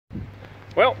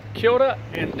Well, kia ora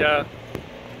and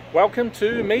welcome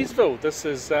to Meadsville. This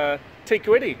is Te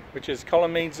Kuiti, which is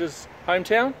Colin Meads'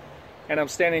 hometown, and I'm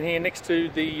standing here next to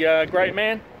the great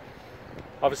man.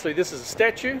 Obviously this is a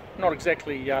statue, not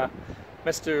exactly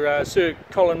Mr. Sir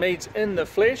Colin Meads in the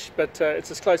flesh, but it's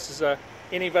as close as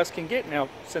any of us can get now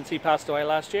since he passed away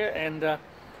last year. And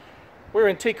we're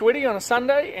in Te Kuiti on a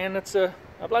Sunday, and it's a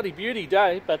bloody beauty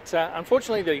day, but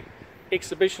unfortunately the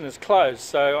exhibition is closed,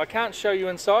 so I can't show you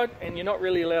inside, and you're not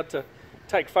really allowed to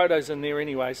take photos in there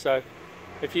anyway. So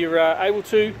if you're able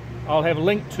to, I'll have a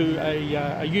link to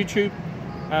a YouTube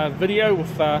video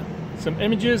with some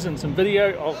images and some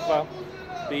video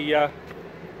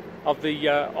of the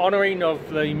honouring of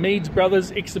the Meads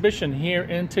Brothers exhibition here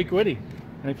in Te Kuiti.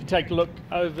 And if you take a look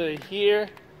over here,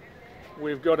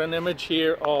 we've got an image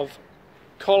here of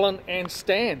Colin and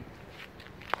Stan.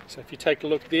 So if you take a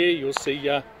look there, you'll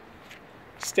see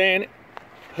Stan,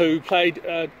 who played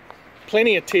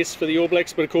plenty of tests for the All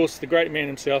Blacks, but of course the great man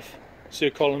himself,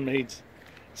 Sir Colin Meads.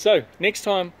 So next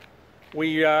time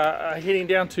we are heading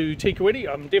down to Te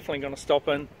Kuiti, I'm definitely going to stop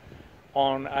in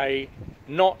on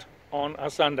not on a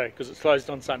Sunday, because it's closed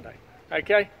on Sunday.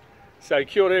 Okay, so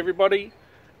kia ora everybody,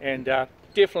 and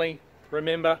definitely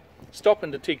remember, stop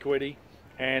into Te Kuiti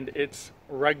and it's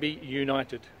Rugby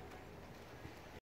United.